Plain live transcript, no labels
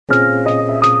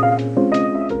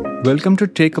Welcome to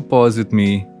Take a Pause with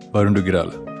me, Varun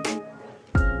Dugirala.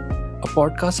 A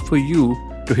podcast for you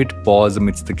to hit pause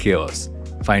amidst the chaos,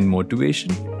 find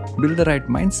motivation, build the right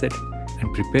mindset,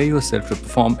 and prepare yourself to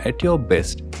perform at your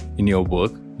best in your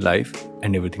work, life,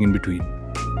 and everything in between.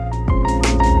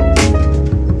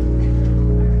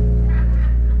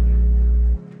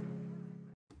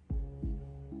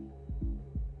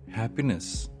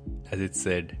 Happiness, as it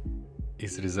said,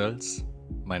 is results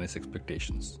minus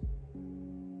expectations.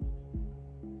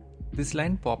 This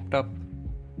line popped up,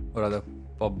 or rather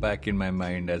popped back in my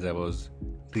mind as I was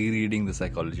rereading The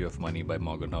Psychology of Money by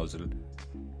Morgan Housel.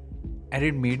 And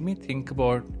it made me think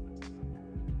about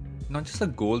not just the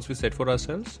goals we set for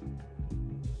ourselves,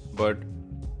 but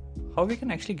how we can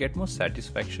actually get more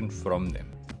satisfaction from them.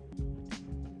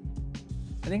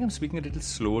 I think I'm speaking a little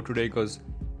slower today because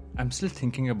I'm still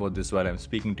thinking about this while I'm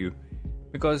speaking to you.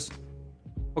 Because,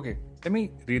 okay, let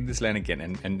me read this line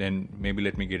again and then maybe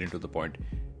let me get into the point.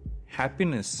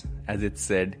 Happiness, as it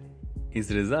said,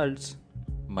 is results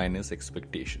minus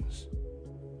expectations.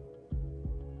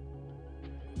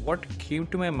 What came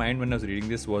to my mind when I was reading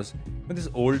this was this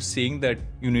old saying that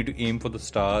you need to aim for the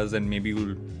stars and maybe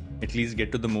you'll at least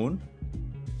get to the moon.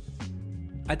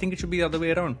 I think it should be the other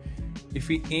way around. If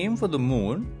we aim for the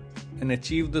moon and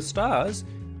achieve the stars,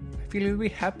 I feel we'll be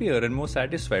happier and more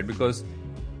satisfied because,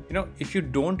 if you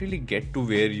don't really get to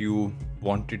where you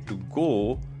wanted to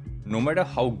go, no matter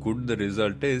how good the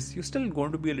result is, you're still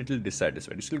going to be a little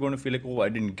dissatisfied. You're still going to feel like, I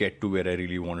didn't get to where I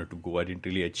really wanted to go. I didn't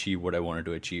really achieve what I wanted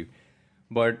to achieve.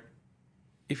 But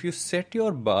if you set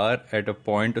your bar at a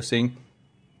point of saying,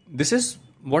 this is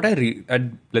what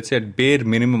let's say at bare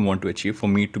minimum want to achieve for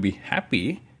me to be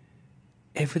happy,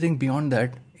 everything beyond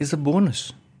that is a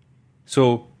bonus.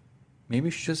 So maybe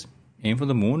you should just aim for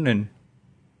the moon and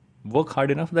work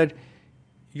hard enough that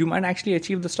you might actually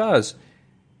achieve the stars.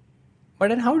 But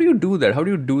then how do you do that? How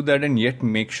do you do that and yet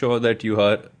make sure that you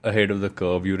are ahead of the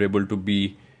curve? You're able to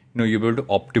be, you're able to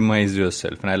optimize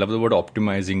yourself. And I love the word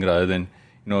optimizing rather than,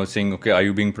 saying, okay, are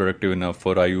you being productive enough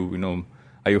or are you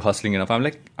hustling enough? I'm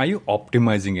like, are you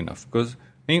optimizing enough? Because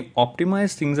when you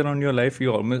optimize things around your life,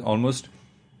 you almost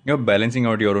you're balancing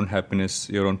out your own happiness,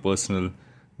 your own personal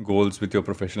goals with your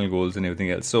professional goals and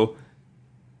everything else. So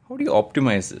how do you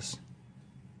optimize this?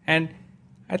 And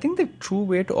I think the true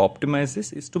way to optimize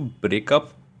this is to break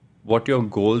up what your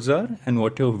goals are and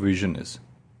what your vision is.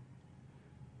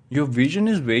 Your vision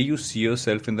is where you see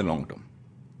yourself in the long term.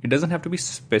 It doesn't have to be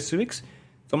specifics.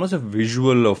 It's almost a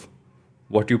visual of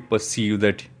what you perceive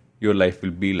that your life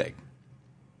will be like.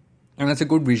 And that's a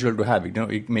good visual to have.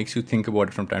 It makes you think about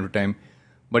it from time to time.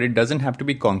 But it doesn't have to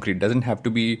be concrete. It doesn't have to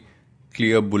be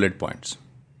clear bullet points.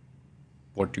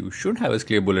 What you should have as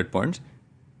clear bullet points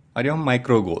are your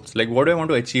micro goals. Like, what do I want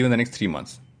to achieve in the next 3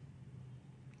 months?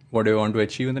 What do I want to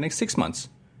achieve in the next 6 months?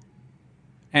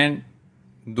 And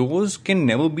those can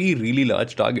never be really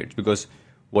large targets because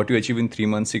what you achieve in 3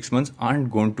 months, 6 months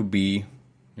aren't going to be,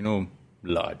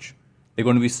 large. They're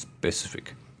going to be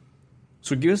specific.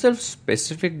 So give yourself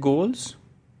specific goals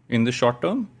in the short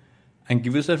term and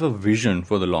give yourself a vision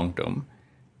for the long term.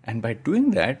 And by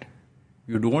doing that,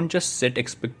 you don't just set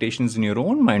expectations in your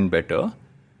own mind better,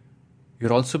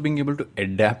 you're also being able to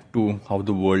adapt to how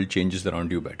the world changes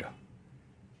around you better.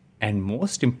 And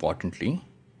most importantly,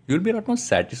 you'll be a lot more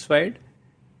satisfied.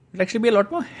 You'll actually be a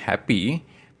lot more happy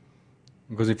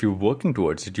because if you're working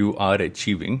towards it, you are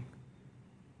achieving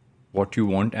what you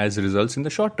want as results in the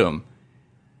short term.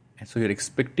 And so your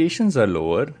expectations are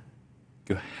lower,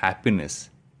 your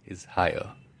happiness is higher.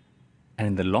 And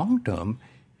in the long term,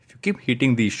 if you keep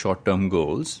hitting these short-term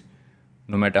goals,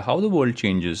 no matter how the world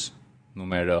changes, no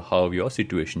matter how your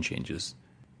situation changes,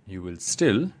 you will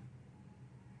still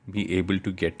be able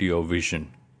to get to your vision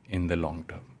in the long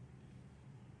term.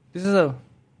 This is a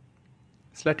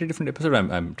slightly different episode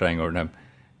I'm trying out.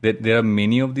 There are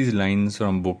many of these lines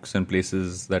from books and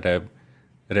places that I've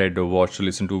read or watched or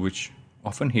listened to which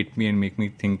often hit me and make me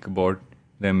think about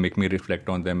them, make me reflect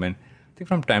on them. And I think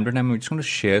from time to time I'm just going to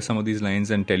share some of these lines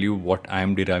and tell you what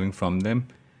I'm deriving from them.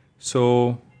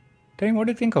 So tell me what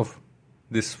do you think of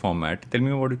this format. Tell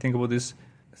me what you think about this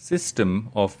system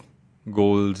of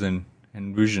goals and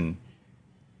vision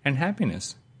and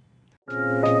happiness.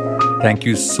 Thank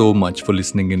you so much for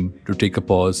listening in to Take a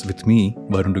Pause with me,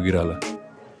 Varun Dugirala.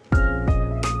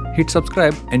 Hit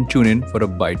subscribe and tune in for a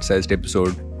bite-sized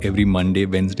episode every Monday,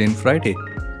 Wednesday and Friday.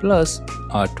 Plus,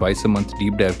 our twice-a-month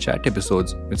deep dive chat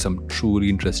episodes with some truly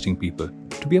interesting people.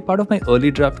 To be a part of my early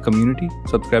draft community,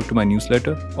 subscribe to my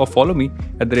newsletter or follow me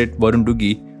at @Varun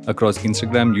Dugi across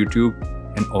Instagram, YouTube,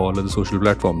 and all other social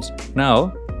platforms.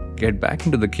 Now, get back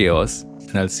into the chaos,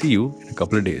 and I'll see you in a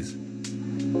couple of days.